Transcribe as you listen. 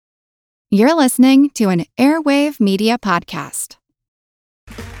You're listening to an Airwave Media Podcast.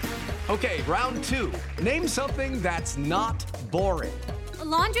 Okay, round two. Name something that's not boring. A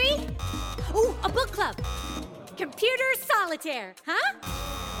laundry? Ooh, a book club. Computer solitaire, huh?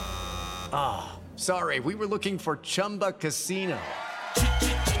 Ah, sorry, we were looking for Chumba Casino.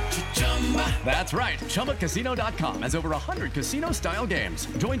 That's right, ChumbaCasino.com has over 100 casino-style games.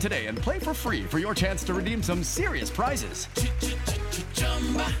 Join today and play for free for your chance to redeem some serious prizes.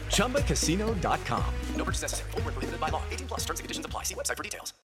 ChumbaCasino.com. No purchase necessary. Void where prohibited by law. 18 plus. Terms and conditions apply. See website for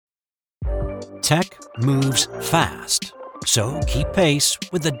details. Tech moves fast, so keep pace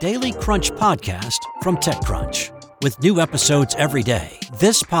with the Daily Crunch podcast from TechCrunch. With new episodes every day,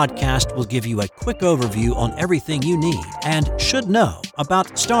 this podcast will give you a quick overview on everything you need and should know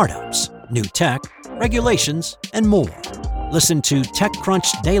about startups, new tech, regulations, and more. Listen to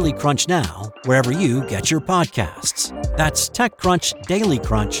TechCrunch Daily Crunch now, wherever you get your podcasts. That's TechCrunch Daily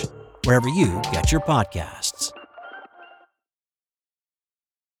Crunch, wherever you get your podcasts.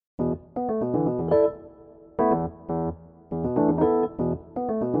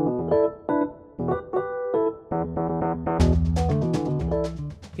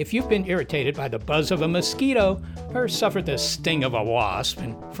 If you've been irritated by the buzz of a mosquito or suffered the sting of a wasp,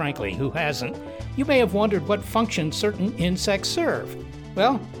 and frankly, who hasn't, you may have wondered what function certain insects serve.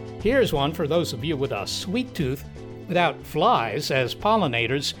 Well, here's one for those of you with a sweet tooth. Without flies as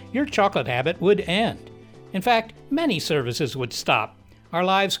pollinators, your chocolate habit would end. In fact, many services would stop. Our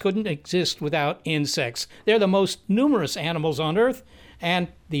lives couldn't exist without insects. They're the most numerous animals on Earth and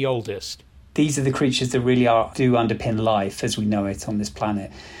the oldest. These are the creatures that really do underpin life as we know it on this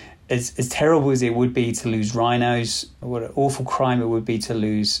planet. As terrible as it would be to lose rhinos, what an awful crime it would be to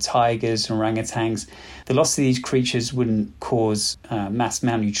lose tigers and orangutans, the loss of these creatures wouldn't cause mass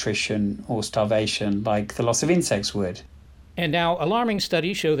malnutrition or starvation like the loss of insects would. And now, alarming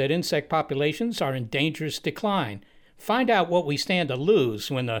studies show that insect populations are in dangerous decline. Find out what we stand to lose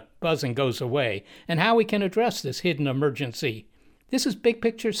when the buzzing goes away and how we can address this hidden emergency. This is Big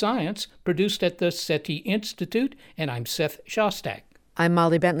Picture Science, produced at the SETI Institute, and I'm Seth Shostak. I'm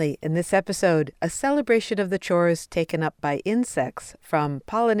Molly Bentley. In this episode, a celebration of the chores taken up by insects, from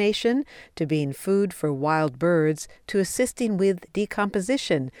pollination to being food for wild birds to assisting with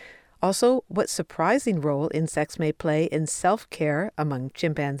decomposition. Also, what surprising role insects may play in self-care among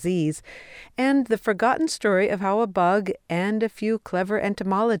chimpanzees, and the forgotten story of how a bug and a few clever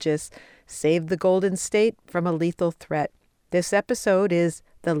entomologists saved the Golden State from a lethal threat. This episode is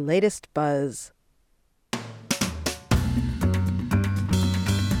The Latest Buzz.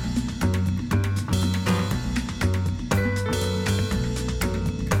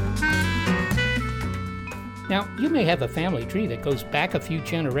 Now, you may have a family tree that goes back a few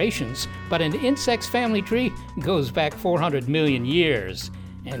generations, but an insect's family tree goes back 400 million years.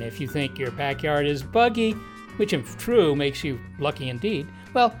 And if you think your backyard is buggy, which if true makes you lucky indeed,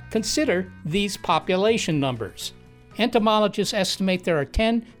 well, consider these population numbers. Entomologists estimate there are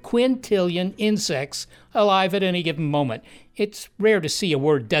 10 quintillion insects alive at any given moment. It's rare to see a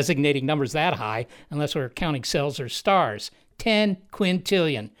word designating numbers that high, unless we're counting cells or stars. 10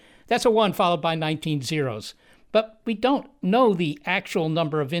 quintillion. That's a 1 followed by 19 zeros. But we don't know the actual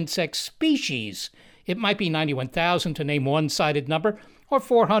number of insect species. It might be 91,000 to name one-sided number, or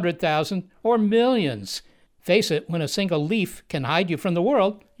 400,000, or millions. Face it, when a single leaf can hide you from the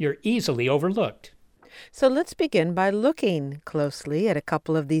world, you're easily overlooked. So let's begin by looking closely at a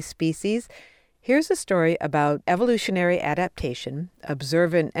couple of these species. Here's a story about evolutionary adaptation,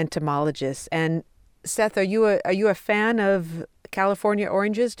 observant entomologists. And Seth, are you a fan of California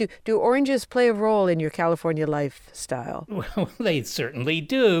oranges? Do oranges play a role in your California lifestyle? Well, they certainly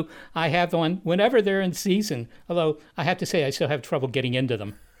do. I have one whenever they're in season, although I have to say I still have trouble getting into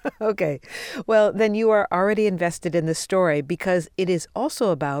them. Okay. Well, then you are already invested in the story, because it is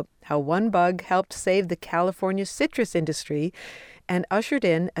also about how one bug helped save the California citrus industry and ushered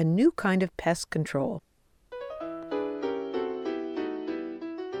in a new kind of pest control.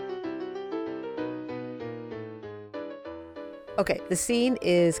 Okay, the scene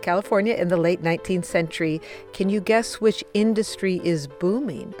is California in the late 19th century. Can you guess which industry is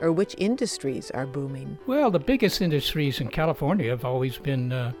booming, or which industries are booming? Well, the biggest industries in California have always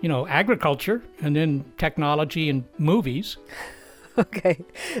been, agriculture, and then technology and movies. Okay,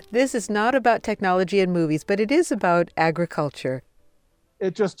 this is not about technology and movies, but it is about agriculture.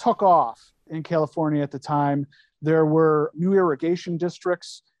 It just took off in California at the time. There were new irrigation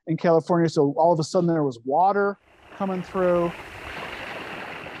districts in California, so all of a sudden there was water coming through.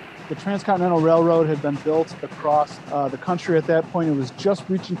 The Transcontinental Railroad had been built across the country at that point. It was just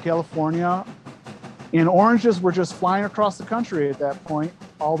reaching California, and oranges were just flying across the country at that point.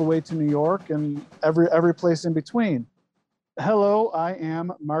 all the way to New York and every place in between. Hello, I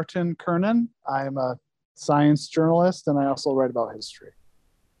am Martin Kernan. I am a science journalist, and I also write about history.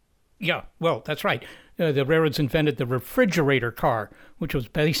 Yeah, well, that's right. The railroads invented the refrigerator car, which was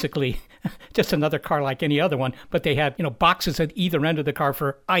basically just another car like any other one, but they had, boxes at either end of the car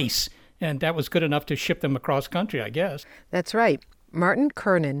for ice, and that was good enough to ship them across country, I guess. That's right. Martin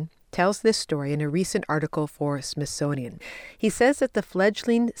Kernan tells this story in a recent article for Smithsonian. He says that the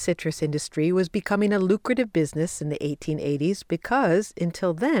fledgling citrus industry was becoming a lucrative business in the 1880s because,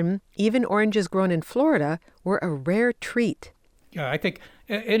 until then, even oranges grown in Florida were a rare treat. Yeah, I think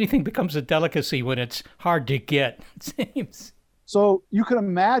anything becomes a delicacy when it's hard to get, it seems. So you can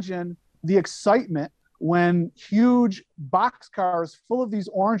imagine the excitement when huge boxcars full of these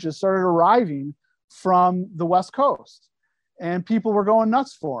oranges started arriving from the West Coast, and people were going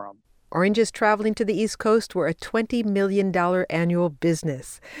nuts for them. Oranges traveling to the East Coast were a $20 million annual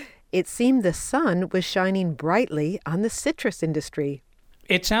business. It seemed the sun was shining brightly on the citrus industry.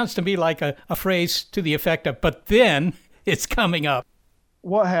 It sounds to me like a phrase to the effect of, but then it's coming up.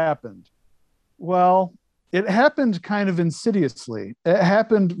 What happened? Well, it happened kind of insidiously. It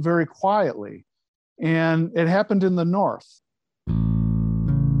happened very quietly, and it happened in the North.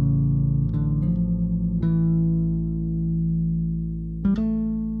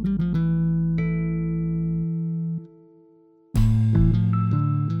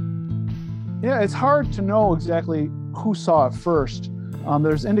 Yeah, it's hard to know exactly who saw it first.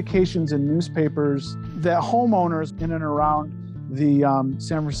 There's indications in newspapers that homeowners in and around the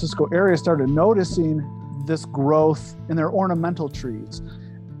San Francisco area started noticing this growth in their ornamental trees.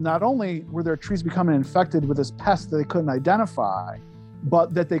 Not only were their trees becoming infected with this pest that they couldn't identify,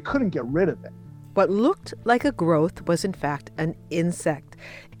 but that they couldn't get rid of it. What looked like a growth was in fact an insect.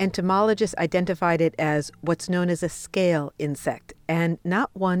 Entomologists identified it as what's known as a scale insect, and not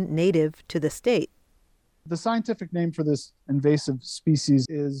one native to the state. The scientific name for this invasive species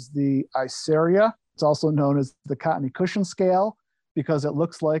is the Eiseria. It's also known as the cottony cushion scale because it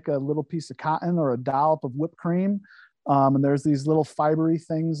looks like a little piece of cotton or a dollop of whipped cream. And there's these little fibery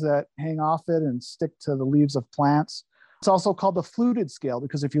things that hang off it and stick to the leaves of plants. It's also called the fluted scale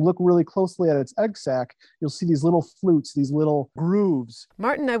because if you look really closely at its egg sac, you'll see these little flutes, these little grooves.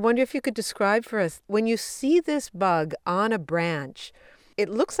 Martin, I wonder if you could describe for us, when you see this bug on a branch, it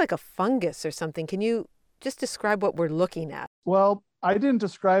looks like a fungus or something. Can you just describe what we're looking at? Well, I didn't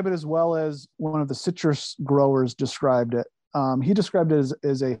describe it as well as one of the citrus growers described it. He described it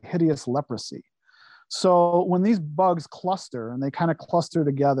as a hideous leprosy. So when these bugs cluster, and they kind of cluster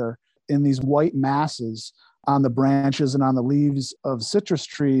together in these white masses on the branches and on the leaves of citrus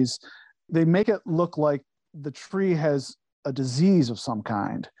trees, they make it look like the tree has a disease of some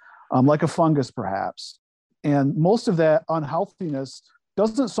kind, like a fungus perhaps. And most of that unhealthiness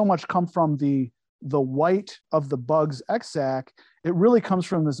doesn't so much come from the white of the bug's egg sac. It really comes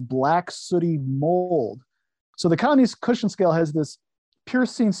from this black sooty mold. So the cottony cushion scale has this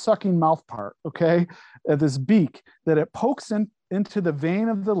piercing, sucking mouth part, okay? This beak that it pokes into the vein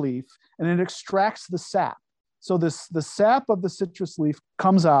of the leaf and it extracts the sap. So the sap of the citrus leaf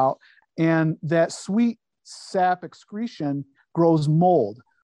comes out, and that sweet sap excretion grows mold.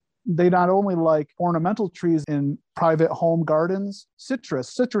 They not only like ornamental trees in private home gardens,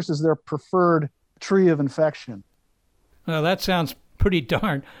 citrus is their preferred tree of infection. Well, that sounds pretty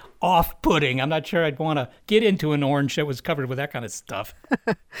darn off-putting. I'm not sure I'd want to get into an orange that was covered with that kind of stuff.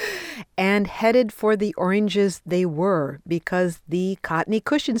 And headed for the oranges they were, because the cottony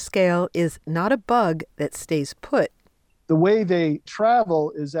cushion scale is not a bug that stays put. The way they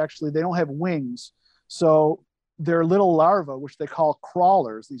travel is actually, they don't have wings. So they're little larvae, which they call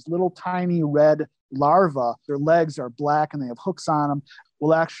crawlers, these little tiny red larvae. Their legs are black and they have hooks on them,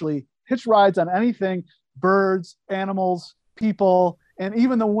 will actually hitch rides on anything, birds, animals, people, and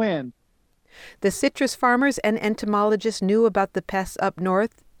even the wind. The citrus farmers and entomologists knew about the pests up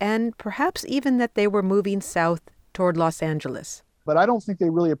north, and perhaps even that they were moving south toward Los Angeles. But I don't think they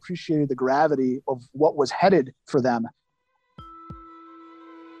really appreciated the gravity of what was headed for them.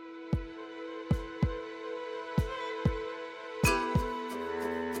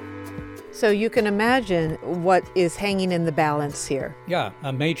 So you can imagine what is hanging in the balance here. Yeah,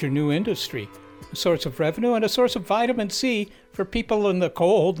 a major new industry, a source of revenue and a source of vitamin C for people in the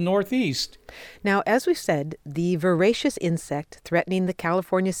cold Northeast. Now, as we've said, the voracious insect threatening the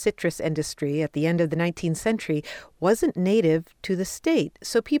California citrus industry at the end of the 19th century wasn't native to the state.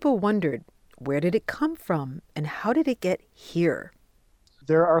 So people wondered, where did it come from and how did it get here?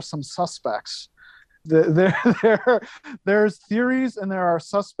 There are some suspects. There's theories and there are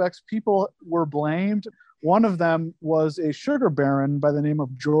suspects. People were blamed One of them was a sugar baron by the name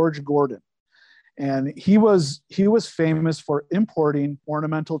of George Gordon. And he was famous for importing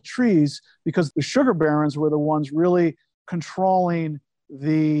ornamental trees because the sugar barons were the ones really controlling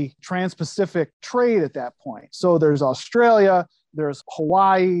the trans-Pacific trade at that point. So there's Australia, there's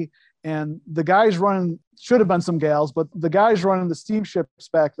Hawaii, and the guys running, should have been some gals, but the guys running the steamships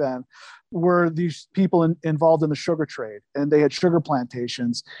back then were these people involved in the sugar trade, and they had sugar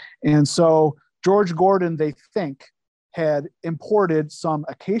plantations. And so George Gordon, they think, had imported some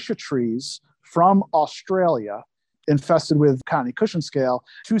acacia trees from Australia infested with cottony cushion scale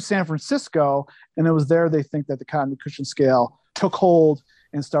to San Francisco, and it was there they think that the cottony cushion scale took hold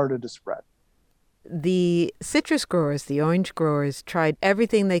and started to spread. The citrus growers, the orange growers, tried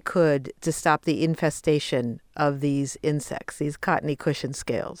everything they could to stop the infestation of these insects, these cottony cushion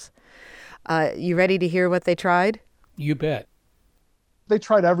scales. You ready to hear what they tried? You bet. They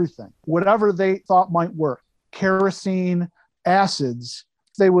tried everything, whatever they thought might work. Kerosene, acids.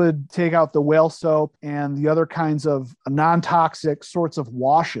 They would take out the whale soap and the other kinds of non-toxic sorts of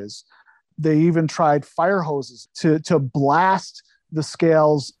washes. They even tried fire hoses to blast the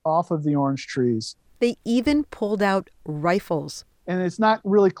scales off of the orange trees. They even pulled out rifles. And it's not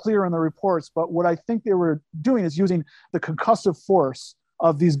really clear in the reports, but what I think they were doing is using the concussive force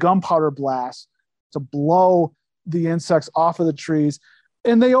of these gunpowder blasts to blow the insects off of the trees.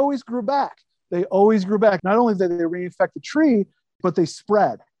 And they always grew back. They always grew back. Not only did they reinfect the tree, but they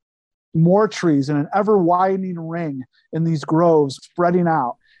spread more trees in an ever widening ring in these groves, spreading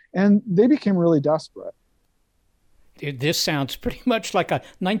out. And they became really desperate. This sounds pretty much like a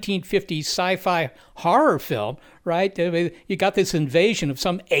 1950s sci-fi horror film, right? You got this invasion of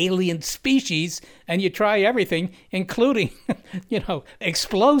some alien species, and you try everything, including,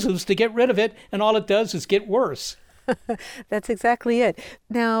 explosives to get rid of it, and all it does is get worse. That's exactly it.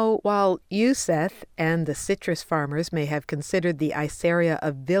 Now, while you, Seth, and the citrus farmers may have considered the Eiseria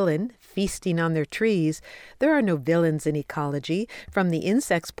a villain feasting on their trees, there are no villains in ecology. From the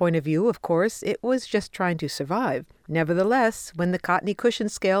insect's point of view, of course, it was just trying to survive. Nevertheless, when the cottony cushion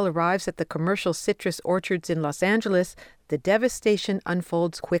scale arrives at the commercial citrus orchards in Los Angeles, the devastation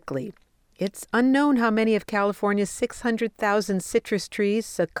unfolds quickly. It's unknown how many of California's 600,000 citrus trees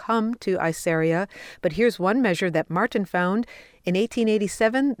succumb to Eiseria, but here's one measure that Martin found. In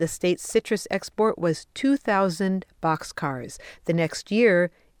 1887, the state's citrus export was 2,000 boxcars. The next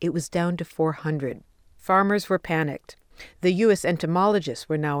year, it was down to 400. Farmers were panicked. The U.S. entomologists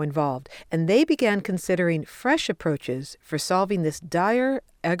were now involved, and they began considering fresh approaches for solving this dire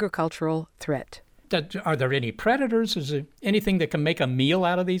agricultural threat. Are there any predators? Is there anything that can make a meal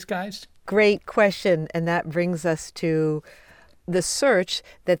out of these guys? Great question, and that brings us to the search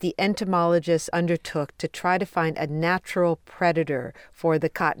that the entomologists undertook to try to find a natural predator for the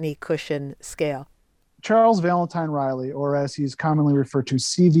cottony cushion scale. Charles Valentine Riley, or as he's commonly referred to,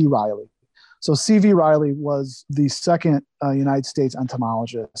 C.V. Riley. So C.V. Riley was the second United States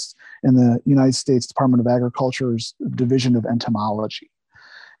entomologist in the United States Department of Agriculture's Division of Entomology.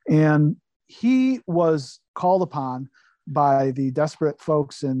 And he was called upon by the desperate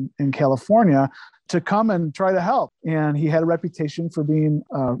folks in California to come and try to help. And he had a reputation for being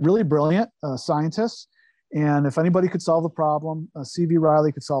a really brilliant scientist. And if anybody could solve the problem, C.V.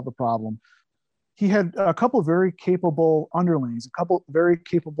 Riley could solve the problem. He had a couple of very capable underlings, a couple very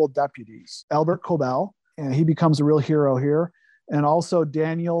capable deputies, Albert Cobell, and he becomes a real hero here, and also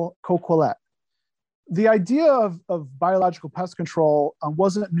Daniel Coquelet. The idea of biological pest control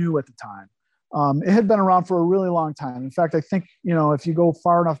wasn't new at the time. It had been around for a really long time. In fact, I think, if you go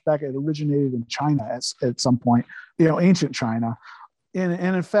far enough back, it originated in China at some point, ancient China. And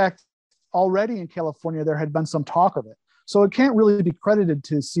in fact, already in California, there had been some talk of it. So it can't really be credited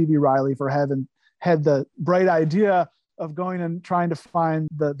to C.V. Riley for having had the bright idea of going and trying to find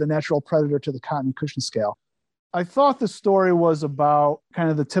the natural predator to the cottony cushion scale. I thought the story was about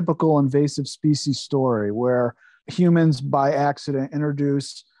kind of the typical invasive species story where humans by accident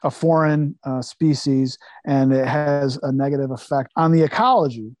introduce a foreign species and it has a negative effect on the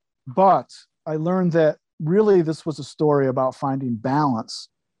ecology. But I learned that really this was a story about finding balance.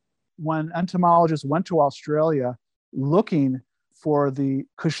 When entomologists went to Australia looking for the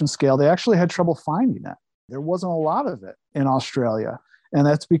cushion scale, they actually had trouble finding it. There wasn't a lot of it in Australia. And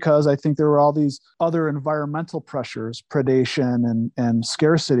that's because I think there were all these other environmental pressures, predation and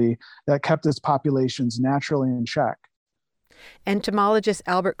scarcity, that kept its populations naturally in check. Entomologist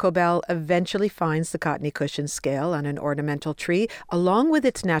Albert Cobell eventually finds the cottony cushion scale on an ornamental tree, along with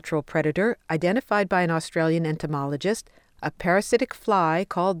its natural predator, identified by an Australian entomologist, a parasitic fly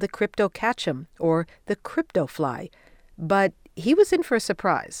called the Cryptocachum, or the cryptofly. But he was in for a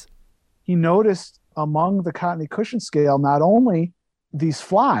surprise. He noticed among the cottony cushion scale not only these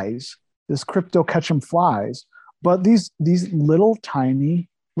flies, this Cryptoketchum flies, but these little tiny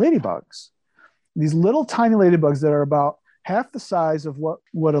ladybugs. These little tiny ladybugs that are about half the size of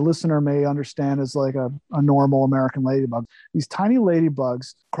what a listener may understand as like a normal American ladybug. These tiny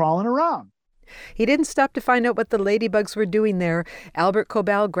ladybugs crawling around. He didn't stop to find out what the ladybugs were doing there. Albert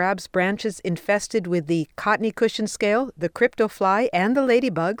Cobell grabs branches infested with the cottony cushion scale, the cryptofly, and the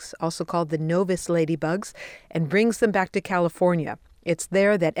ladybugs, also called the Novice ladybugs, and brings them back to California. It's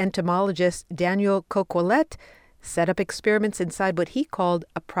there that entomologist Daniel Coquelet set up experiments inside what he called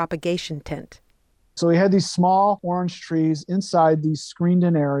a propagation tent. So he had these small orange trees inside these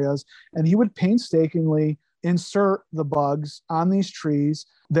screened-in areas, and he would painstakingly insert the bugs on these trees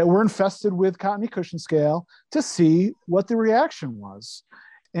that were infested with cottony cushion scale to see what the reaction was.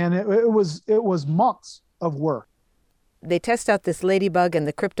 And it was months of work. They test out this ladybug and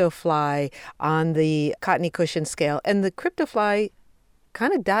the cryptofly on the cottony cushion scale, and the cryptofly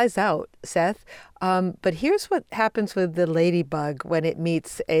kind of dies out, Seth. But here's what happens with the ladybug when it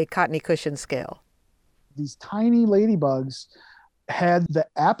meets a cottony cushion scale. These tiny ladybugs had the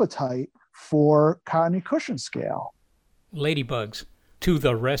appetite for cottony cushion scale. Ladybugs to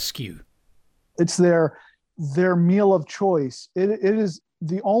the rescue. It's their meal of choice. It is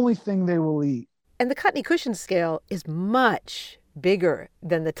the only thing they will eat. And the cottony cushion scale is much bigger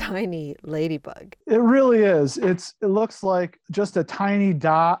than the tiny ladybug. It really is. It looks like just a tiny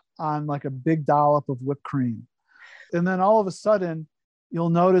dot on like a big dollop of whipped cream. And then all of a sudden, you'll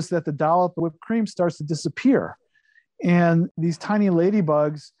notice that the dollop of whipped cream starts to disappear. And these tiny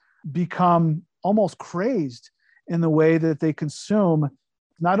ladybugs become almost crazed in the way that they consume.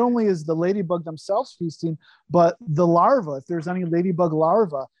 Not only is the ladybug themselves feasting, but the larva, if there's any ladybug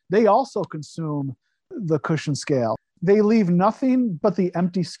larva, they also consume the cushion scale. They leave nothing but the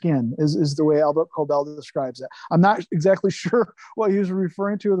empty skin, is the way Albert Cobell describes it. I'm not exactly sure what he was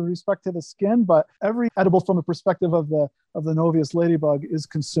referring to with respect to the skin, but every edible from the perspective of the Novice ladybug is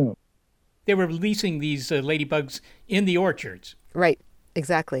consumed. They were releasing these ladybugs in the orchards. Right,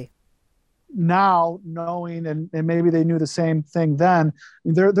 exactly. Now, knowing, and maybe they knew the same thing then,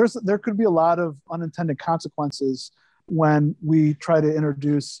 there could be a lot of unintended consequences when we try to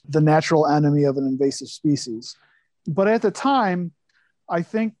introduce the natural enemy of an invasive species. But at the time, I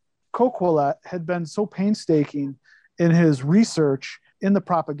think Coquelet had been so painstaking in his research in the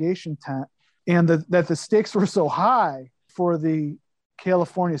propagation tent, and that the stakes were so high for the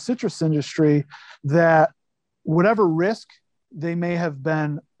California citrus industry that whatever risk they may have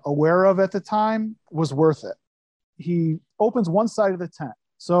been aware of at the time was worth it. He opens one side of the tent.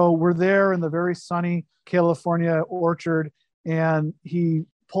 So we're there in the very sunny California orchard, and he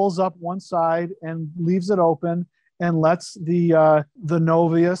pulls up one side and leaves it open and lets the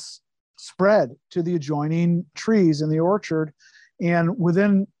Novice spread to the adjoining trees in the orchard. And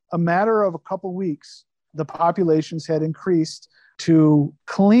within a matter of a couple weeks, the populations had increased to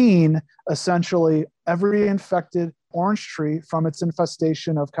clean essentially every infected orange tree from its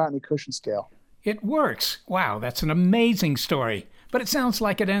infestation of cottony cushion scale. It works. Wow, that's an amazing story. But it sounds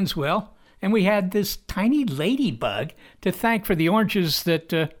like it ends well. And we had this tiny ladybug to thank for the oranges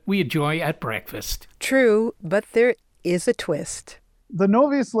that we enjoy at breakfast. True, but there is a twist. The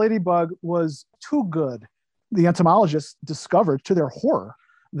Novice ladybug was too good. The entomologists discovered, to their horror,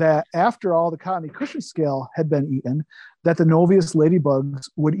 that after all the cottony cushion scale had been eaten, that the Novice ladybugs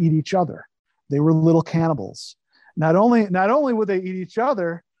would eat each other. They were little cannibals. Not only would they eat each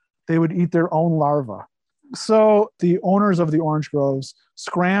other, they would eat their own larvae. So the owners of the orange groves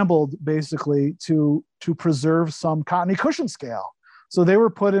scrambled basically to preserve some cottony cushion scale. So they were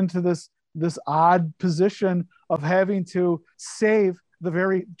put into this odd position of having to save the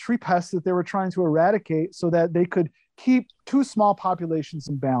very tree pests that they were trying to eradicate so that they could keep two small populations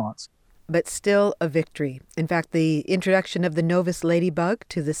in balance. But still a victory. In fact, the introduction of the Novice ladybug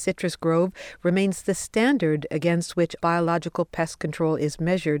to the citrus grove remains the standard against which biological pest control is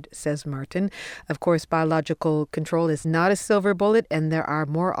measured, says Martin. Of course, biological control is not a silver bullet, and there are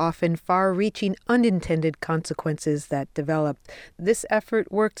more often far-reaching unintended consequences that develop. This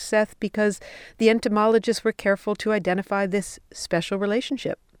effort worked, Seth, because the entomologists were careful to identify this special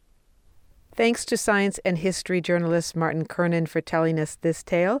relationship. Thanks to science and history journalist Martin Kernan for telling us this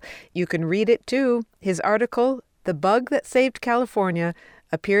tale. You can read it too. His article, The Bug That Saved California,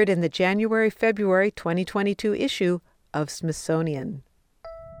 appeared in the January-February 2022 issue of Smithsonian.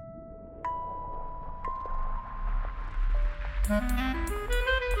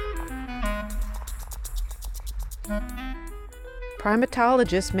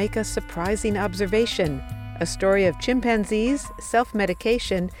 Primatologists make a surprising observation. a story of chimpanzees,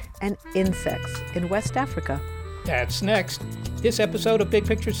 self-medication, and insects in West Africa. That's next. This episode of Big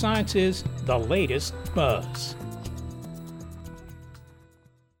Picture Science is The Latest Buzz.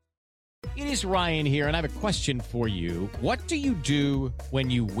 It is Ryan here, and I have a question for you. What do you do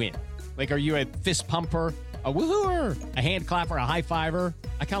when you win? Like, are you a fist pumper, a woohooer, a hand clapper, a high fiver?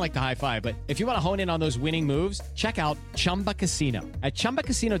 I kind of like the high five, but if you want to hone in on those winning moves, check out Chumba Casino. At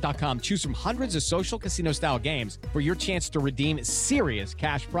ChumbaCasino.com, choose from hundreds of social casino-style games for your chance to redeem serious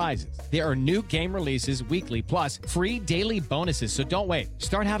cash prizes. There are new game releases weekly, plus free daily bonuses. So don't wait.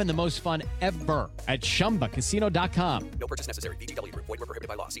 Start having the most fun ever at ChumbaCasino.com. No purchase necessary. VGW Group. Void where prohibited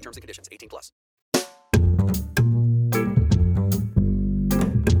by law. See terms and conditions. 18+.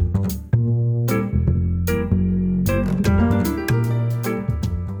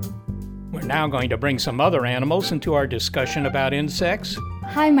 Now going to bring some other animals into our discussion about insects.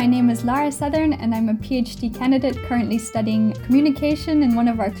 Hi, my name is Lara Southern, and I'm a PhD candidate currently studying communication in one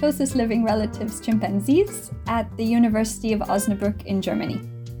of our closest living relatives, chimpanzees, at the University of Osnabrück in Germany.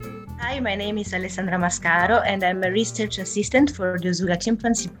 Hi, my name is Alessandra Mascaro, and I'm a research assistant for the Osuga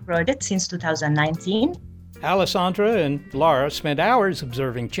Chimpanzee Project since 2019. Alessandra and Lara spent hours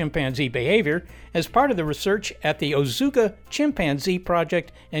observing chimpanzee behavior as part of the research at the Osuga Chimpanzee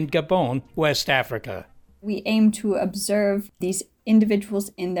Project in Gabon, West Africa. We aim to observe these individuals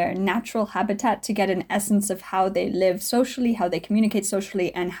in their natural habitat to get an essence of how they live socially, how they communicate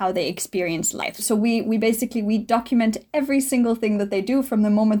socially, and how they experience life. So we basically document every single thing that they do from the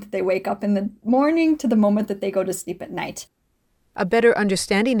moment that they wake up in the morning to the moment that they go to sleep at night. A better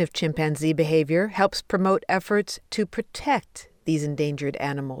understanding of chimpanzee behavior helps promote efforts to protect these endangered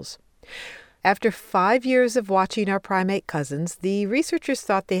animals. After 5 years of watching our primate cousins, the researchers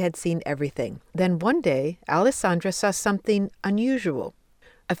thought they had seen everything. Then one day, Alessandra saw something unusual.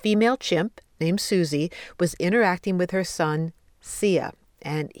 A female chimp named Susie was interacting with her son, Sia,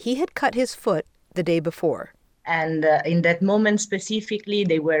 and he had cut his foot the day before. And in that moment specifically,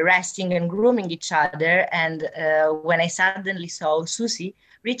 they were resting and grooming each other. And when I suddenly saw Susie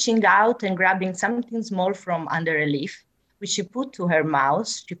reaching out and grabbing something small from under a leaf, which she put to her mouth,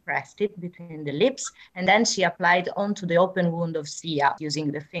 she pressed it between the lips, and then she applied onto the open wound of Sia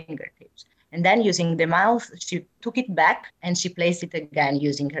using the fingertips. And then using the mouth, she took it back and she placed it again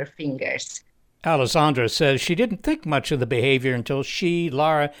using her fingers. Alessandra says she didn't think much of the behavior until she,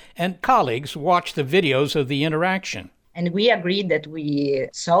 Lara, and colleagues watched the videos of the interaction. And we agreed that we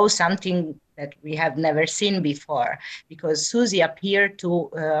saw something that we have never seen before, because Susie appeared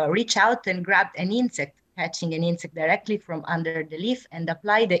to reach out and grab an insect, catching an insect directly from under the leaf and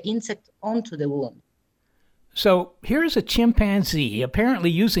apply the insect onto the wound. So here's a chimpanzee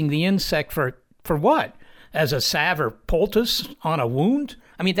apparently using the insect for what? As a salve or poultice on a wound?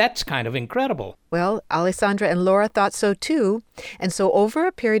 I mean, that's kind of incredible. Well, Alessandra and Laura thought so too. And so over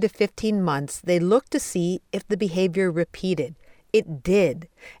a period of 15 months, they looked to see if the behavior repeated. It did.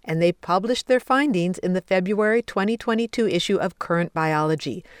 And they published their findings in the February 2022 issue of Current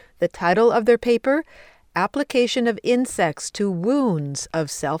Biology. The title of their paper, Application of Insects to Wounds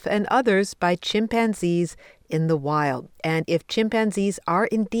of Self and Others by Chimpanzees in the Wild. And if chimpanzees are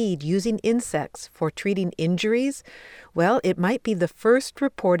indeed using insects for treating injuries, well, it might be the first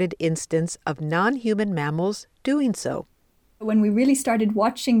reported instance of non-human mammals doing so. When we really started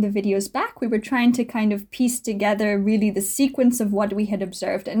watching the videos back, we were trying to kind of piece together really the sequence of what we had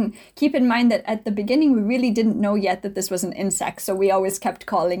observed. And keep in mind that at the beginning, we really didn't know yet that this was an insect. So we always kept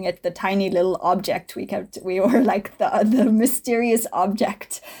calling it the tiny little object. We were like the mysterious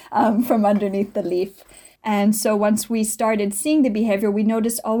object from underneath the leaf. And so once we started seeing the behavior, we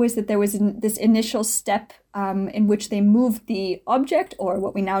noticed always that there was this initial step in which they moved the object, or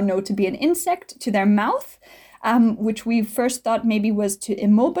what we now know to be an insect, to their mouth. Which we first thought maybe was to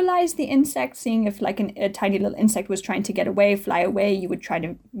immobilize the insect, seeing if like a tiny little insect was trying to get away, fly away, you would try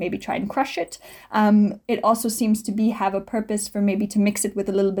and crush it. It also seems to have a purpose for maybe to mix it with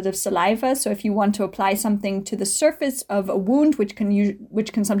a little bit of saliva. So if you want to apply something to the surface of a wound, which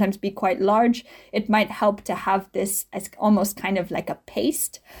can sometimes be quite large, it might help to have this as almost kind of like a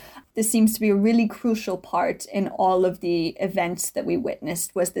paste. This seems to be a really crucial part in all of the events that we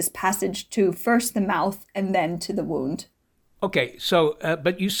witnessed, was this passage to first the mouth and then to the wound. Okay, so,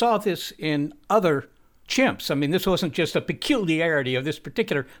 but you saw this in other chimps. I mean, this wasn't just a peculiarity of this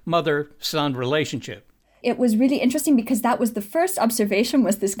particular mother-son relationship. It was really interesting because that was the first observation,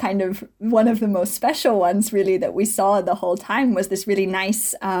 was this kind of one of the most special ones really that we saw the whole time, was this really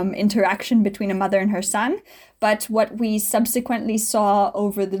nice interaction between a mother and her son. But what we subsequently saw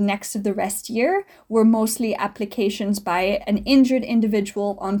over the next of the rest year were mostly applications by an injured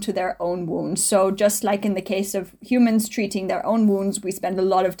individual onto their own wounds. So just like in the case of humans treating their own wounds, we spend a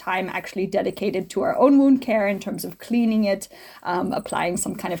lot of time actually dedicated to our own wound care in terms of cleaning it, applying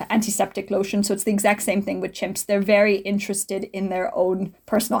some kind of antiseptic lotion. So it's the exact same thing with chimps. They're very interested in their own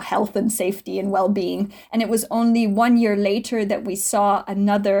personal health and safety and well-being. And it was only 1 year later that we saw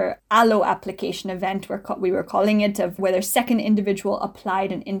another allo application event, we were calling it, of where their second individual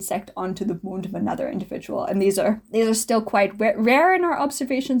applied an insect onto the wound of another individual. And these are still quite rare in our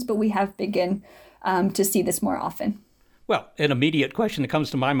observations, but we have begun to see this more often. Well, an immediate question that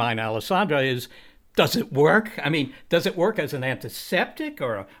comes to my mind, Alessandra, is, does it work? I mean, does it work as an antiseptic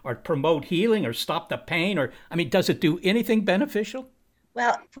or promote healing or stop the pain? Or, I mean, does it do anything beneficial?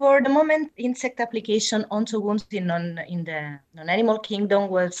 Well, for the moment, insect application onto wounds in the non-animal kingdom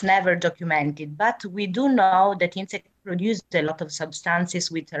was never documented. But we do know that insects produce a lot of substances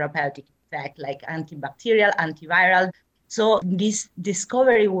with therapeutic effect, like antibacterial, antiviral. So this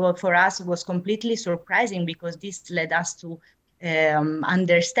discovery for us was completely surprising, because this led us to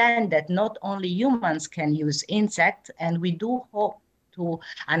understand that not only humans can use insects, and we do hope to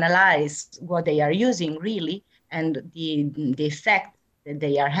analyze what they are using really and the effect that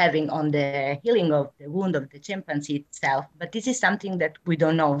they are having on the healing of the wound of the chimpanzee itself. But this is something that we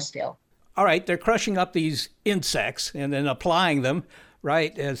don't know still. All right, they're crushing up these insects and then applying them,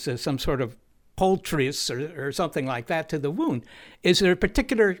 right, as some sort of poultice or something like that to the wound. Is there a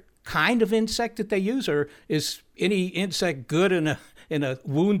particular kind of insect that they use, or is any insect good in a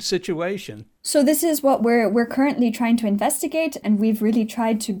wound situation? So this is what we're currently trying to investigate, and we've really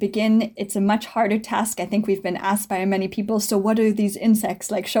tried to begin. It's a much harder task. I think we've been asked by many people, so what are these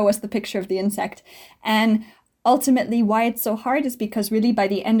insects? Like, show us the picture of the insect. And ultimately, why it's so hard is because really by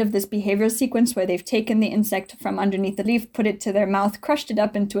the end of this behavioral sequence, where they've taken the insect from underneath the leaf, put it to their mouth, crushed it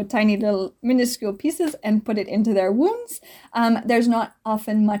up into a tiny little minuscule pieces and put it into their wounds, there's not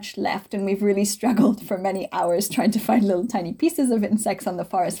often much left. And we've really struggled for many hours trying to find little tiny pieces of insects on the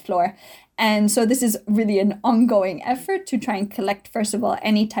forest floor. And so this is really an ongoing effort to try and collect, first of all,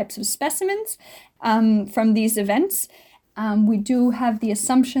 any types of specimens from these events. We do have the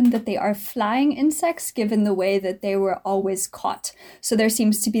assumption that they are flying insects, given the way that they were always caught. So there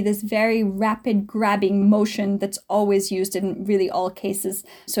seems to be this very rapid grabbing motion that's always used in really all cases.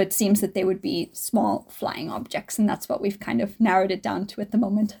 So it seems that they would be small flying objects, and that's what we've kind of narrowed it down to at the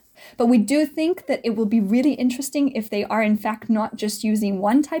moment. But we do think that it will be really interesting if they are in fact not just using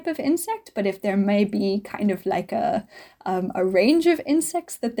one type of insect, but if there may be kind of like a range of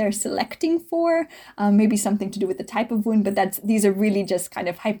insects that they're selecting for, maybe something to do with the type of wound. But these are really just kind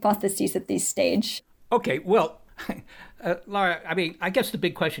of hypotheses at this stage. Okay, well, Laura, I mean, I guess the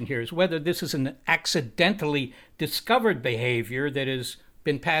big question here is whether this is an accidentally discovered behavior that has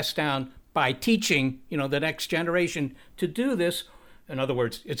been passed down by teaching, the next generation to do this. In other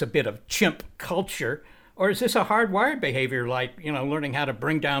words, it's a bit of chimp culture. Or is this a hardwired behavior, like, learning how to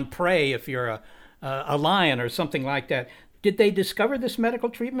bring down prey if you're a lion or something like that? Did they discover this medical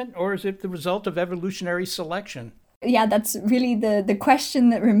treatment, or is it the result of evolutionary selection? Yeah, that's really the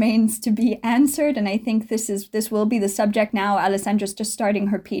question that remains to be answered. And I think this will be the subject now. Alessandra's just starting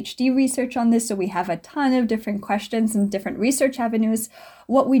her PhD research on this, so we have a ton of different questions and different research avenues.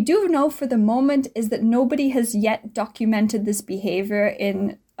 What we do know for the moment is that nobody has yet documented this behavior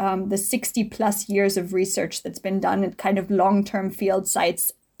in the 60 plus years of research that's been done at kind of long-term field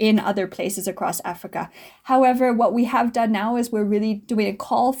sites in other places across Africa. However, what we have done now is we're really doing a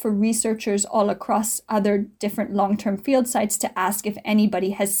call for researchers all across other different long-term field sites to ask if anybody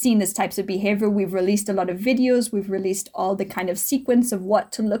has seen this types of behavior. We've released a lot of videos. We've released all the kind of sequence of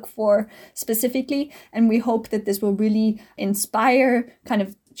what to look for specifically. And we hope that this will really inspire kind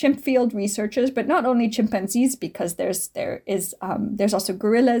of chimp field researchers, but not only chimpanzees, because there's also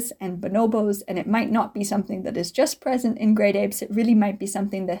gorillas and bonobos, and it might not be something that is just present in great apes. It really might be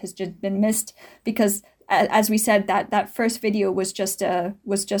something that has just been missed, because as we said, that first video was just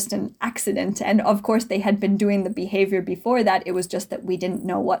an accident, and of course they had been doing the behavior before that. It was just that we didn't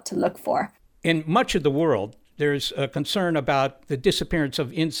know what to look for. In much of the world, there's a concern about the disappearance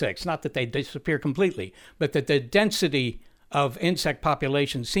of insects, not that they disappear completely, but that the density of insect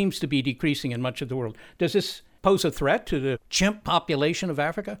population seems to be decreasing in much of the world. Does this pose a threat to the chimp population of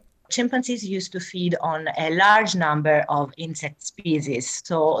Africa? Chimpanzees used to feed on a large number of insect species,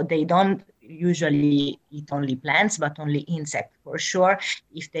 so they don't usually eat only plants, but only insects. For sure,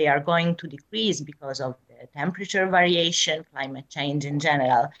 if they are going to decrease because of the temperature variation, climate change in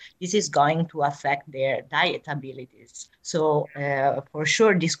general, this is going to affect their diet abilities. So for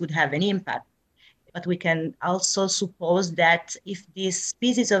sure, this could have an impact. But we can also suppose that if these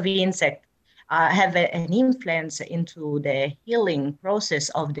species of insect have an influence into the healing process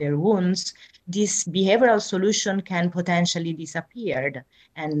of their wounds, this behavioral solution can potentially disappear.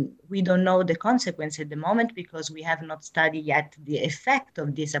 And we don't know the consequence at the moment because we have not studied yet the effect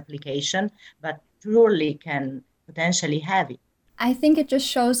of this application, but surely can potentially have it. I think it just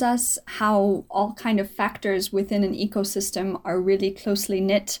shows us how all kind of factors within an ecosystem are really closely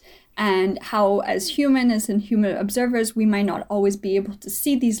knit, and how as human observers, we might not always be able to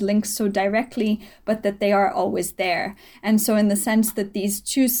see these links so directly, but that they are always there. And so in the sense that these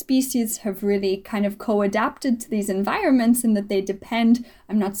two species have really kind of co-adapted to these environments and that they depend,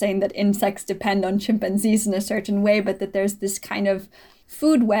 I'm not saying that insects depend on chimpanzees in a certain way, but that there's this kind of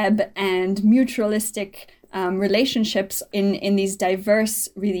food web and mutualistic relationships in these diverse,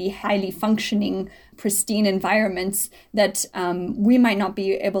 really highly functioning, pristine environments that we might not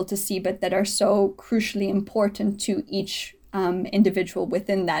be able to see, but that are so crucially important to each individual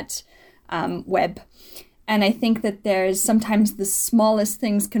within that web. And I think that there's sometimes the smallest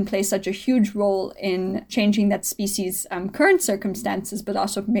things can play such a huge role in changing that species' current circumstances, but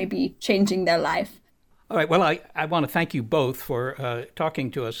also maybe changing their life. All right. Well, I want to thank you both for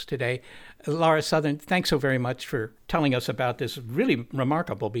talking to us today. Laura Southern, thanks so very much for telling us about this really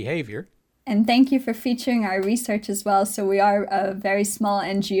remarkable behavior. And thank you for featuring our research as well. So we are a very small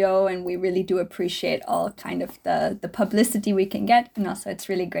NGO, and we really do appreciate all kind of the publicity we can get. And also it's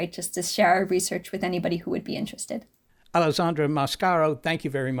really great just to share our research with anybody who would be interested. Alessandra Mascaro, thank you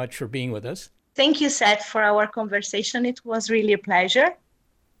very much for being with us. Thank you, Seth, for our conversation. It was really a pleasure.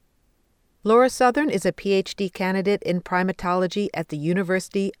 Laura Southern is a PhD candidate in primatology at the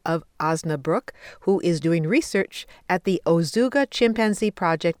University of Osnabrück, who is doing research at the Ozuga Chimpanzee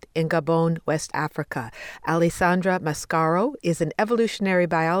Project in Gabon, West Africa. Alessandra Mascaro is an evolutionary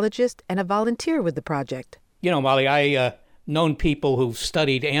biologist and a volunteer with the project. You know, Molly, I've known people who've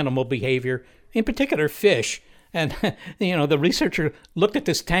studied animal behavior, in particular fish. And, you know, the researcher looked at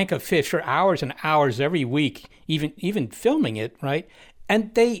this tank of fish for hours and hours every week, even filming it, right?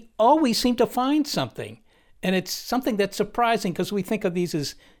 And they always seem to find something. And it's something that's surprising because we think of these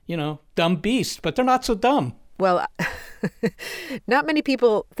as, you know, dumb beasts, but they're not so dumb. Well, not many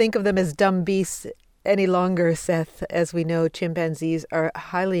people think of them as dumb beasts any longer, Seth. As we know, chimpanzees are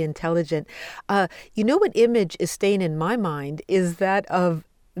highly intelligent. You know what image is staying in my mind is that of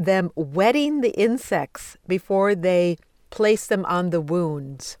them wetting the insects before they place them on the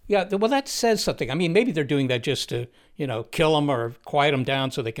wounds. Yeah, well, that says something. I mean, maybe they're doing that just to, you know, kill them or quiet them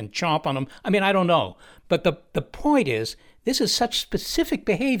down so they can chomp on them. I mean, I don't know. But the point is, this is such specific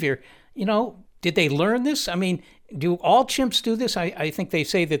behavior. You know, did they learn this? I mean, do all chimps do this? I think they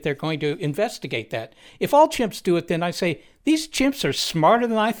say that they're going to investigate that. If all chimps do it, then I say, these chimps are smarter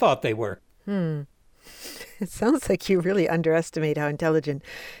than I thought they were. It sounds like you really underestimate how intelligent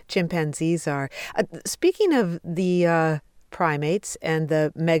chimpanzees are. Speaking of the primates and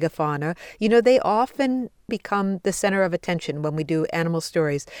the megafauna, you know, they often become the center of attention when we do animal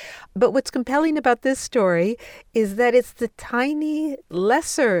stories. But what's compelling about this story is that it's the tiny,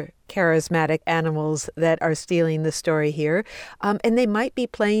 lesser charismatic animals that are stealing the story here, and they might be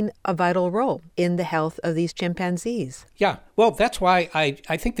playing a vital role in the health of these chimpanzees. Yeah, well, that's why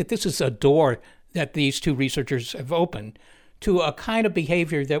I think that this is a door that these two researchers have opened to a kind of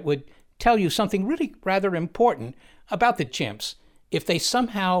behavior that would tell you something really rather important about the chimps. If they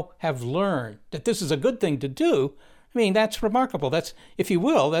somehow have learned that this is a good thing to do, I mean, that's remarkable. That's, if you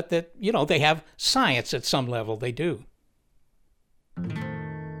will, that you know, they have science at some level. They do.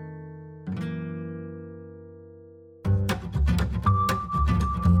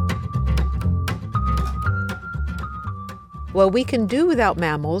 Well, we can do without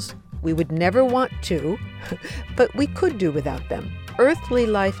mammals. We would never want to, but we could do without them. Earthly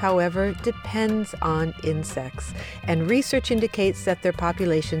life, however, depends on insects, and research indicates that their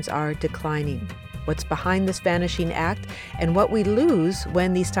populations are declining. What's behind this vanishing act, and what we lose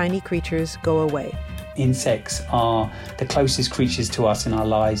when these tiny creatures go away. Insects are the closest creatures to us in our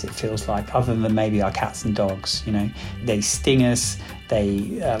lives, it feels like, other than maybe our cats and dogs. You know, they sting us,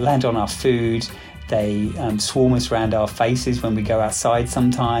 they land on our food, they swarm us around our faces when we go outside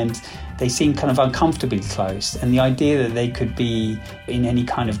sometimes. They seem kind of uncomfortably close, and the idea that they could be in any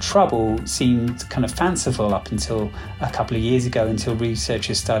kind of trouble seemed kind of fanciful up until a couple of years ago, until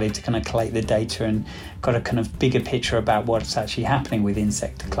researchers started to kind of collate the data and got a kind of bigger picture about what's actually happening with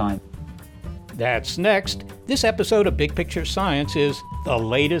insect decline. That's next. This episode of Big Picture Science is The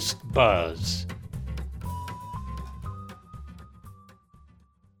Latest Buzz.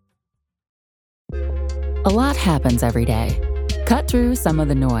 A lot happens every day. Cut through some of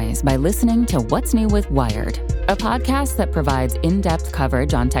the noise by listening to What's New with Wired, a podcast that provides in-depth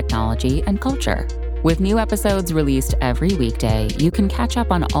coverage on technology and culture. With new episodes released every weekday, you can catch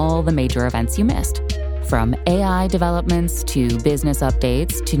up on all the major events you missed. From AI developments to business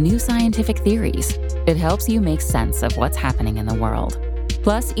updates to new scientific theories, it helps you make sense of what's happening in the world.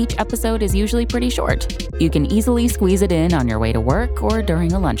 Plus, each episode is usually pretty short. You can easily squeeze it in on your way to work or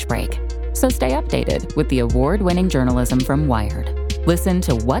during a lunch break. So stay updated with the award-winning journalism from Wired. Listen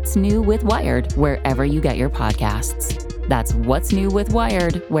to What's New with Wired wherever you get your podcasts. That's What's New with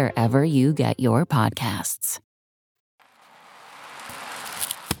Wired wherever you get your podcasts.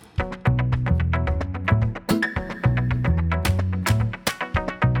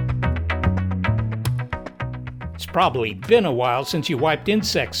 It's probably been a while since you wiped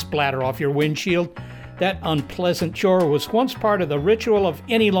insect splatter off your windshield. That unpleasant chore was once part of the ritual of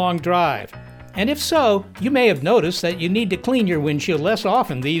any long drive. And if so, you may have noticed that you need to clean your windshield less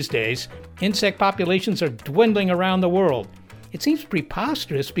often these days. Insect populations are dwindling around the world. It seems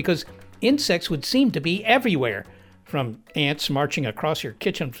preposterous because insects would seem to be everywhere, from ants marching across your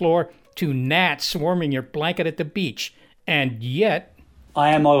kitchen floor to gnats swarming your blanket at the beach. And yet... I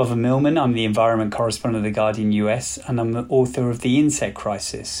am Oliver Millman. I'm the environment correspondent of The Guardian US, and I'm the author of The Insect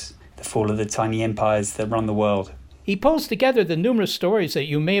Crisis, The Fall of the Tiny Empires That Run the World. He pulls together the numerous stories that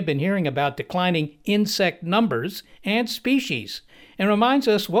you may have been hearing about declining insect numbers and species, and reminds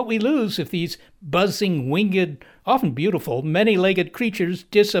us what we lose if these buzzing, winged, often beautiful, many-legged creatures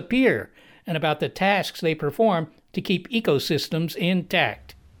disappear, and about the tasks they perform to keep ecosystems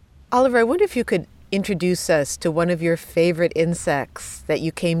intact. Oliver, I wonder if you could introduce us to one of your favorite insects that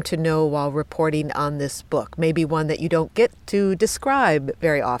you came to know while reporting on this book, maybe one that you don't get to describe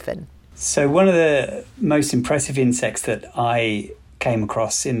very often. So one of the most impressive insects that I came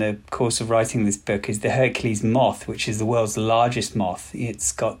across in the course of writing this book is the Hercules moth, which is the world's largest moth.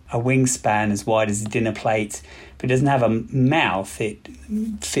 It's got a wingspan as wide as a dinner plate, but it doesn't have a mouth. It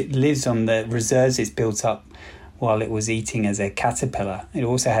lives on the reserves it's built up while it was eating as a caterpillar. It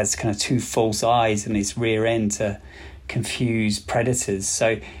also has kind of two false eyes in its rear end to confuse predators.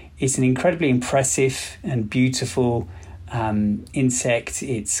 So it's an incredibly impressive and beautiful insect.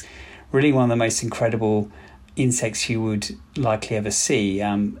 It's really one of the most incredible insects you would likely ever see.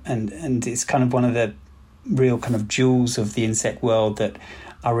 And it's kind of one of the real kind of jewels of the insect world that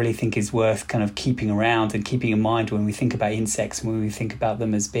I really think is worth kind of keeping around and keeping in mind when we think about insects and when we think about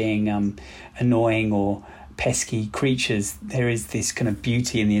them as being annoying or pesky creatures. There is this kind of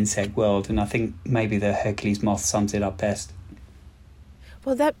beauty in the insect world, and I think maybe the Hercules moth sums it up best.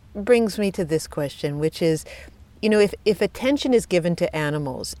 Well, that brings me to this question, which is, you know, if attention is given to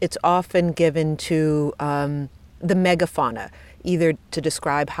animals, it's often given to the megafauna, either to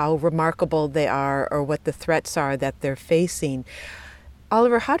describe how remarkable they are or what the threats are that they're facing.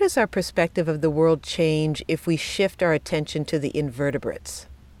 Oliver, how does our perspective of the world change if we shift our attention to the invertebrates?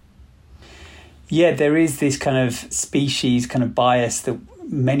 Yeah, there is this kind of species kind of bias that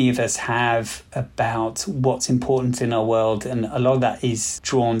many of us have about what's important in our world, and a lot of that is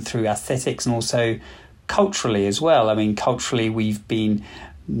drawn through aesthetics and also culturally as well. I mean, culturally, we've been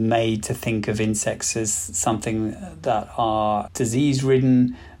made to think of insects as something that are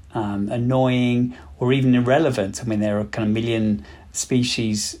disease-ridden, annoying, or even irrelevant. I mean, there are kind of million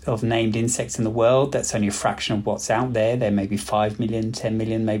species of named insects in the world. That's only a fraction of what's out there. There may be 5 million, 10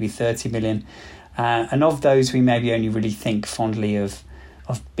 million, maybe 30 million. And of those, we maybe only really think fondly of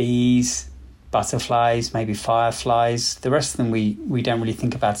bees, butterflies, maybe fireflies. The rest of them we don't really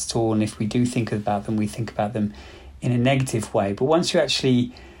think about at all, and if we do think about them, we think about them in a negative way. But once you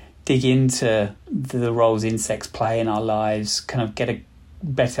actually dig into the roles insects play in our lives, kind of get a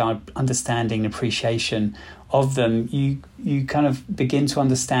better understanding and appreciation of them, you kind of begin to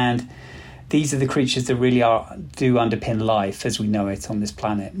understand these are the creatures that really do underpin life as we know it on this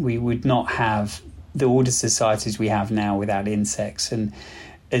planet. We would not have the ordered societies we have now without insects. And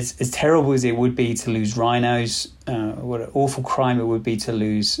as terrible as it would be to lose rhinos, what an awful crime it would be to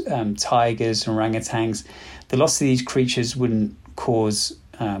lose tigers and orangutans, the loss of these creatures wouldn't cause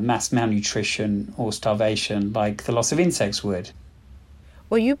mass malnutrition or starvation like the loss of insects would.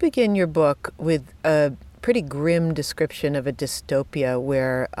 Well, you begin your book with a pretty grim description of a dystopia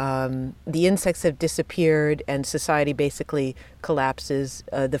where the insects have disappeared and society basically collapses.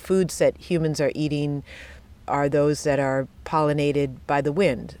 The foods that humans are eating are those that are pollinated by the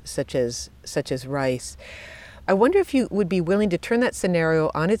wind, such as rice. I wonder if you would be willing to turn that scenario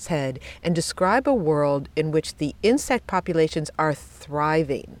on its head and describe a world in which the insect populations are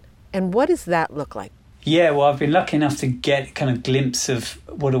thriving. And what does that look like? Yeah, well, I've been lucky enough to get kind of glimpse of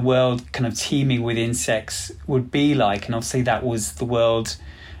what a world kind of teeming with insects would be like. And obviously that was the world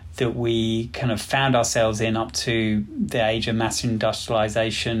that we kind of found ourselves in up to the age of mass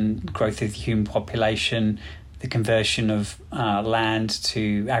industrialization, growth of the human population, the conversion of land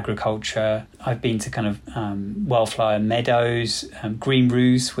to agriculture. I've been to kind of wildflower meadows, green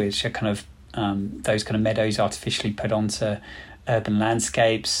roofs, which are kind of those kind of meadows artificially put onto urban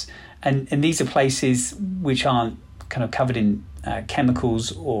landscapes. And these are places which aren't kind of covered in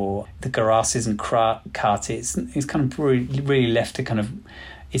chemicals, or the grass isn't cut. It's kind of really left to kind of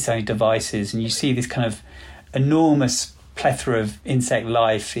its own devices. And you see this kind of enormous plethora of insect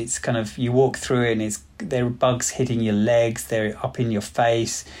life. It's kind of, you walk through it and there are bugs hitting your legs, they're up in your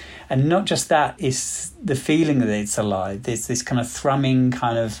face. And not just that, it's the feeling that it's alive. There's this kind of thrumming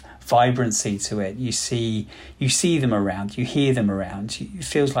kind of vibrancy to it. You see them around, you hear them around. It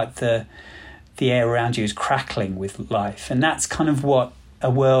feels like the air around you is crackling with life. And that's kind of what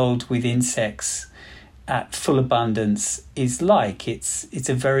a world with insects at full abundance is like. It's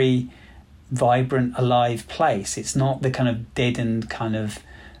a very vibrant, alive place. It's not the kind of deadened kind of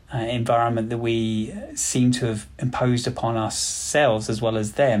environment that we seem to have imposed upon ourselves as well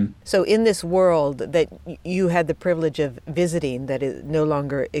as them. So in this world that you had the privilege of visiting, that it no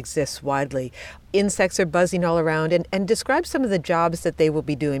longer exists widely, insects are buzzing all around, and describe some of the jobs that they will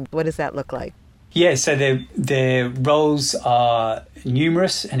be doing. What does that look like? Yeah, so their roles are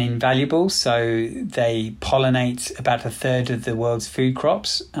numerous and invaluable. So they pollinate about a third of the world's food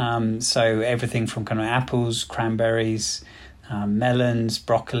crops. So everything from kind of apples, cranberries, melons,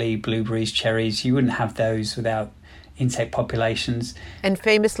 broccoli, blueberries, cherries. You wouldn't have those without insect populations. And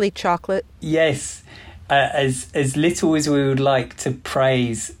famously chocolate. Yes. As little as we would like to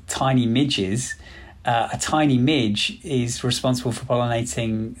praise tiny midges, a tiny midge is responsible for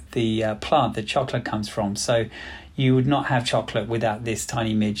pollinating the plant that chocolate comes from. So you would not have chocolate without this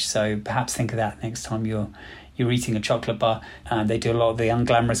tiny midge. So perhaps think of that next time you're eating a chocolate bar. They do a lot of the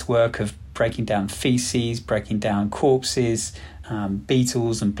unglamorous work of breaking down feces, breaking down corpses.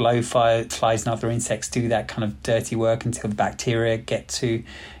 Beetles and blowflies and other insects do that kind of dirty work until the bacteria get to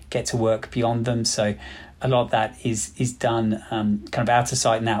work beyond them. So a lot of that is done kind of out of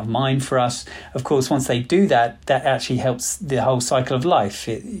sight and out of mind for us. Of course, once they do that, that actually helps the whole cycle of life.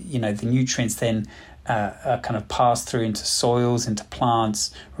 The nutrients then are kind of passed through into soils, into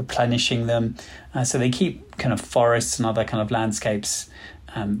plants, replenishing them. So they keep kind of forests and other kind of landscapes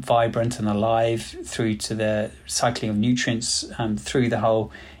vibrant and alive through to the cycling of nutrients through the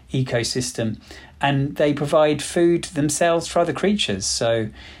whole ecosystem. And they provide food themselves for other creatures. So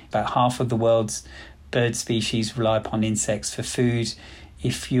about half of the world's bird species rely upon insects for food.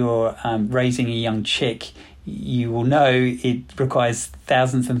 If you're raising a young chick, you will know it requires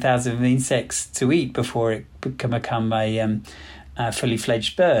thousands and thousands of insects to eat before it can become a fully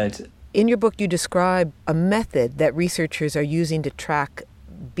fledged bird. In your book, you describe a method that researchers are using to track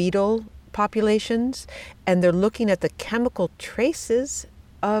beetle populations, and they're looking at the chemical traces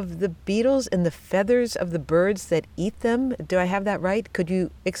of the beetles in the feathers of the birds that eat them. Do I have that right? Could you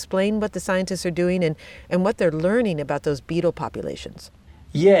explain what the scientists are doing and what they're learning about those beetle populations?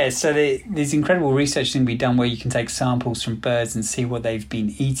 Yeah, so there's incredible research that can be done where you can take samples from birds and see what they've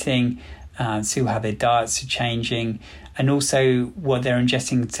been eating, see how their diets are changing, and also what they're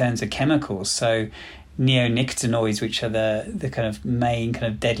ingesting in terms of chemicals. So neonicotinoids, which are the kind of main kind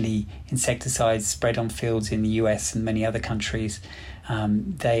of deadly insecticides spread on fields in the US and many other countries,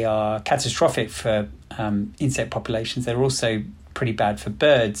 they are catastrophic for insect populations. They're also pretty bad for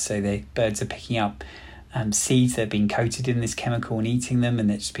birds. So birds are picking up seeds that have been coated in this chemical and eating them,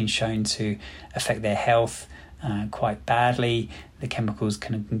 and it's been shown to affect their health quite badly. The chemicals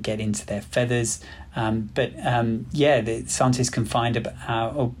can get into their feathers. The scientists can find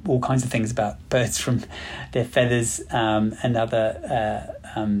all kinds of things about birds from their feathers and other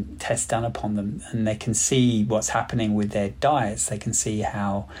tests done upon them. And they can see what's happening with their diets. They can see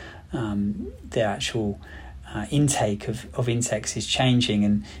how their actual intake of insects is changing.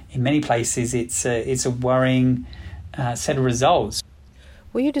 And in many places, it's a worrying set of results.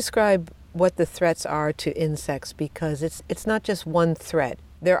 Will you describe what the threats are to insects? Because it's not just one threat.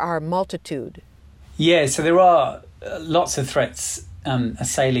 There are a multitude. Yeah, so there are lots of threats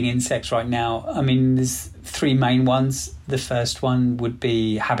assailing insects right now. I mean, there's three main ones. The first one would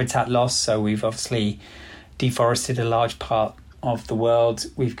be habitat loss. So we've obviously deforested a large part of the world.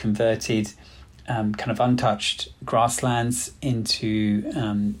 We've converted kind of untouched grasslands into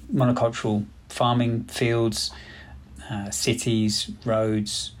monocultural farming fields, cities,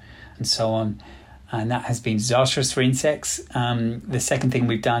 roads, and so on. and that has been disastrous for insects. The second thing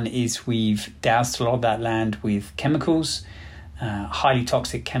we've done is we've doused a lot of that land with chemicals, highly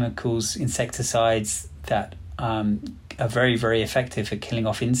toxic chemicals, insecticides that are very, very effective at killing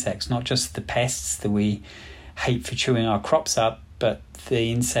off insects, not just the pests that we hate for chewing our crops up, but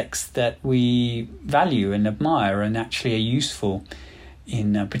the insects that we value and admire and actually are useful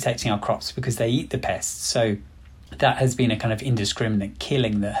in protecting our crops because they eat the pests. So that has been a kind of indiscriminate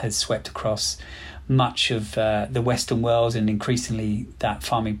killing that has swept across much of the Western world, and increasingly that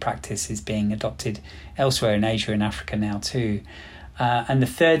farming practice is being adopted elsewhere in Asia and Africa now too. And the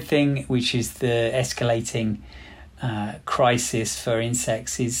third thing, which is the escalating crisis for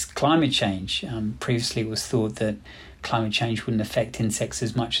insects, is climate change. Previously it was thought that climate change wouldn't affect insects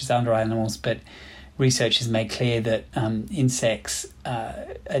as much as other animals, but research has made clear that insects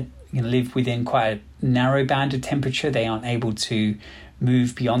live within quite a narrow band of temperature. They aren't able to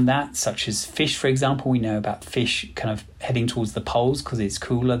move beyond that, such as fish, for example. We know about fish kind of heading towards the poles because it's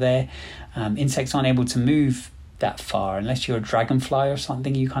cooler there. Insects aren't able to move that far. Unless you're a dragonfly or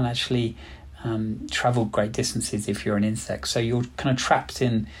something, you can't actually travel great distances if you're an insect. So you're kind of trapped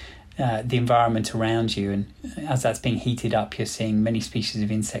in the environment around you, and as that's being heated up, you're seeing many species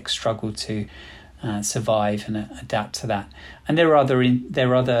of insects struggle to survive and adapt to that. And there are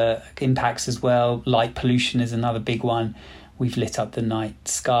other impacts as well. Light pollution is another big one. We've lit up the night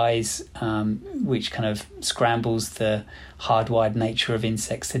skies, which kind of scrambles the hardwired nature of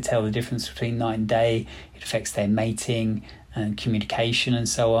insects to tell the difference between night and day. It affects their mating and communication and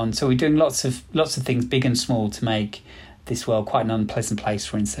so on. So we're doing lots of things, big and small, to make this world quite an unpleasant place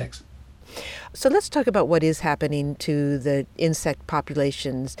for insects. So let's talk about what is happening to the insect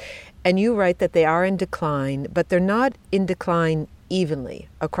populations. And you write that they are in decline, but they're not in decline evenly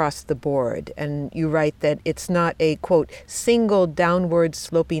across the board. And you write that it's not a, quote, single downward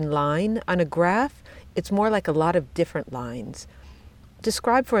sloping line on a graph. It's more like a lot of different lines.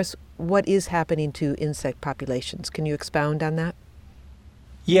 Describe for us what is happening to insect populations. Can you expound on that?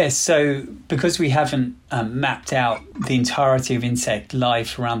 Yes, so because we haven't mapped out the entirety of insect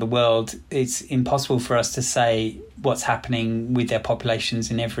life around the world, it's impossible for us to say what's happening with their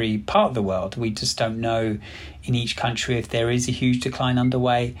populations in every part of the world. We just don't know in each country if there is a huge decline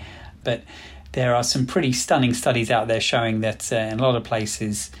underway. But there are some pretty stunning studies out there showing that in a lot of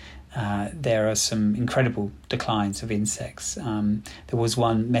places there are some incredible declines of insects. There was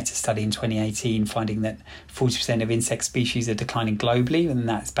one meta-study in 2018 finding that 40% of insect species are declining globally, and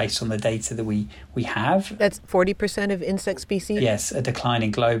that's based on the data that we have. That's 40% of insect species? Yes, are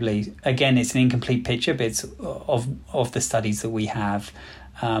declining globally. Again, it's an incomplete picture, but it's of the studies that we have.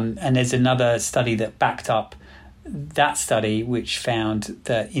 And there's another study that backed up that study, which found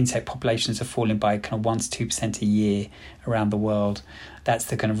that insect populations are falling by kind of 1 to 2% a year around the world. That's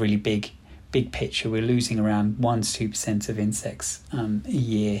the kind of really big picture. We're losing around 1 to 2% of insects a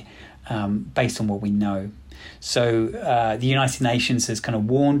year based on what we know. So the United Nations has kind of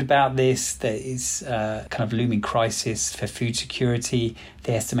warned about this. There is a kind of looming crisis for food security.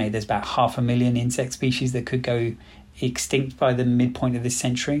 They estimate there's about 500,000 insect species that could go extinct by the midpoint of this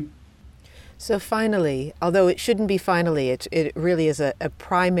century. So finally, although it shouldn't be finally, it really is a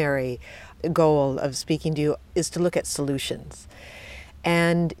primary goal of speaking to you, is to look at solutions.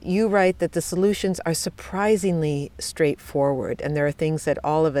 And you write that the solutions are surprisingly straightforward, and there are things that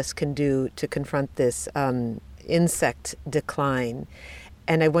all of us can do to confront this insect decline.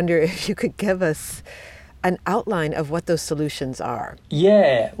 And I wonder if you could give us an outline of what those solutions are.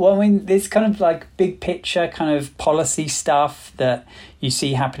 Yeah, well, I mean, there's kind of like big picture kind of policy stuff that you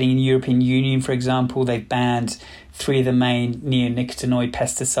see happening in the European Union, for example. They've banned 3 of the main neonicotinoid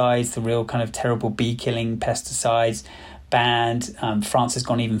pesticides, the real kind of terrible bee-killing pesticides, banned. France has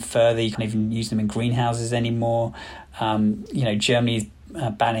gone even further. You can't even use them in greenhouses anymore. Germany is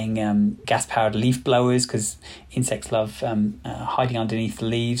banning gas-powered leaf blowers because insects love hiding underneath the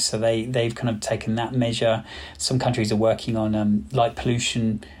leaves, so they've kind of taken that measure. Some countries are working on light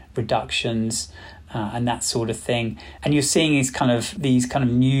pollution reductions and that sort of thing. And you're seeing these kind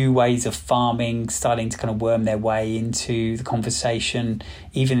of new ways of farming starting to kind of worm their way into the conversation,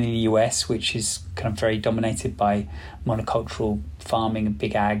 even in the US, which is kind of very dominated by monocultural farming and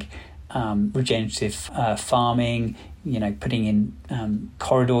big ag, regenerative farming, putting in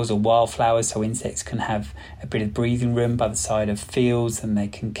corridors or wildflowers so insects can have a bit of breathing room by the side of fields and they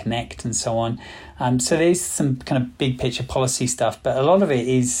can connect and so on. So there's some kind of big picture policy stuff, but a lot of it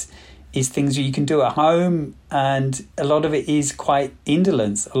is things that you can do at home, and a lot of it is quite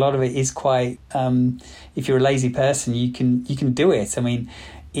indolence. A lot of it is quite, if you're a lazy person, you can do it. I mean,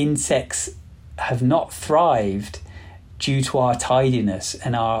 insects have not thrived due to our tidiness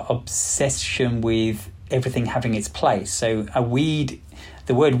and our obsession with everything having its place. So a weed,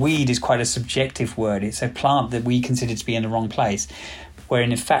 the word weed is quite a subjective word. It's a plant that we consider to be in the wrong place, where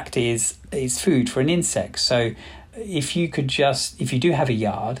in fact is food for an insect. So if you do have a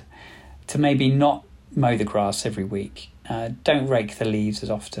yard, to maybe not mow the grass every week, don't rake the leaves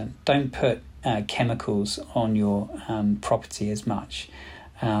as often, don't put chemicals on your property as much.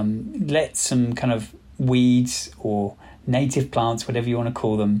 Let some kind of weeds or native plants, whatever you want to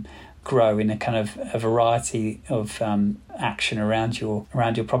call them, grow in a kind of a variety of action around your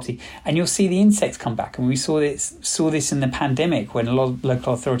property, and you'll see the insects come back. And we saw this in the pandemic when a lot of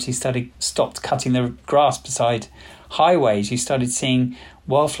local authorities stopped cutting the grass beside highways. You started seeing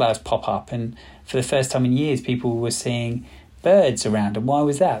wildflowers pop up, and for the first time in years, people were seeing birds around. And why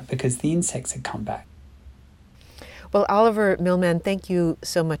was that? Because the insects had come back. Well, Oliver Millman, thank you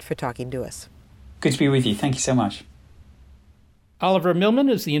so much for talking to us. Good to be with you. Thank you so much. Oliver Millman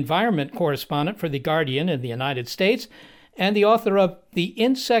is the environment correspondent for The Guardian in the United States and the author of The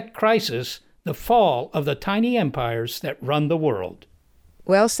Insect Crisis, The Fall of the Tiny Empires That Run the World.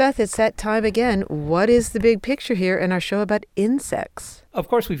 Well, Seth, it's that time again. What is the big picture here in our show about insects? Of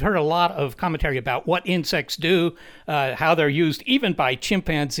course, we've heard a lot of commentary about what insects do, how they're used even by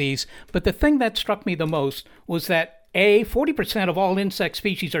chimpanzees. But the thing that struck me the most was that 40% of all insect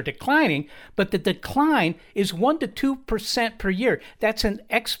species are declining, but the decline is 1% to 2% per year. That's an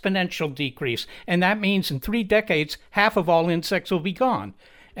exponential decrease. And that means in 3 decades, half of all insects will be gone.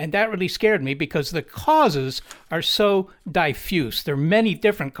 And that really scared me because the causes are so diffuse. There are many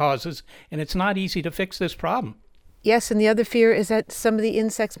different causes, and it's not easy to fix this problem. Yes, and the other fear is that some of the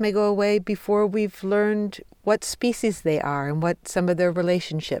insects may go away before we've learned what species they are and what some of their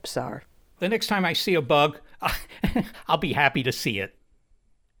relationships are. The next time I see a bug, I'll be happy to see it.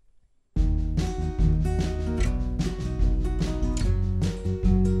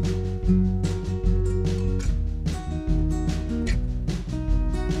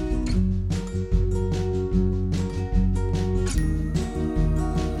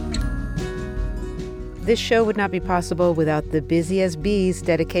 This show would not be possible without the Busy as Bees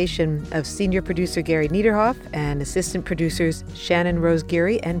dedication of senior producer Gary Niederhoff and assistant producers Shannon Rose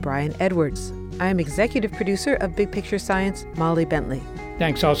Geary and Brian Edwards. I am executive producer of Big Picture Science, Molly Bentley.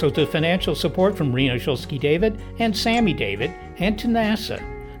 Thanks also to financial support from Rena Shulsky-David and Sammy David, and to NASA.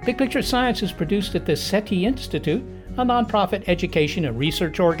 Big Picture Science is produced at the SETI Institute, a nonprofit education and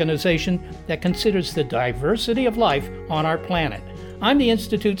research organization that considers the diversity of life on our planet. I'm the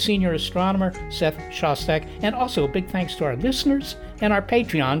Institute's senior astronomer, Seth Shostak, and also a big thanks to our listeners and our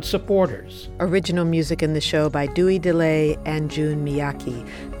Patreon supporters. Original music in the show by Dewey DeLay and Jun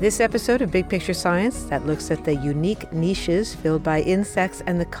Miyake. This episode of Big Picture Science that looks at the unique niches filled by insects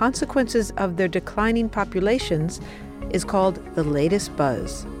and the consequences of their declining populations is called The Latest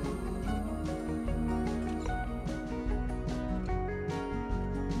Buzz.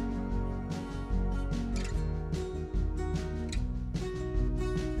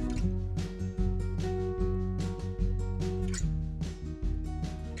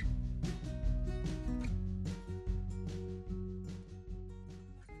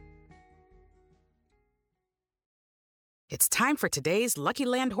 It's time for today's Lucky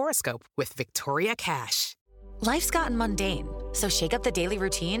Land horoscope with Victoria Cash. Life's gotten mundane, so shake up the daily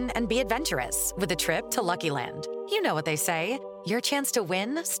routine and be adventurous with a trip to Lucky Land. You know what they say, your chance to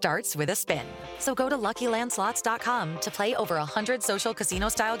win starts with a spin. So go to LuckyLandSlots.com to play over 100 social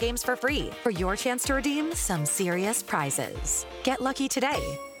casino-style games for free for your chance to redeem some serious prizes. Get lucky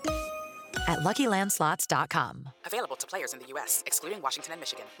today at LuckyLandSlots.com. Available to players in the U.S., excluding Washington and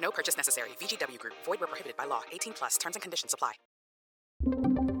Michigan. No purchase necessary. VGW Group. Void where prohibited by law. 18+. Terms and conditions apply.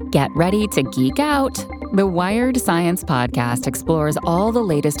 Get ready to geek out. The Wired Science Podcast explores all the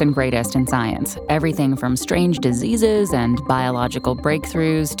latest and greatest in science. Everything from strange diseases and biological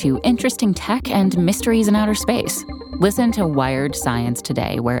breakthroughs to interesting tech and mysteries in outer space. Listen to Wired Science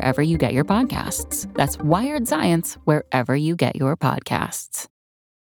today wherever you get your podcasts. That's Wired Science wherever you get your podcasts.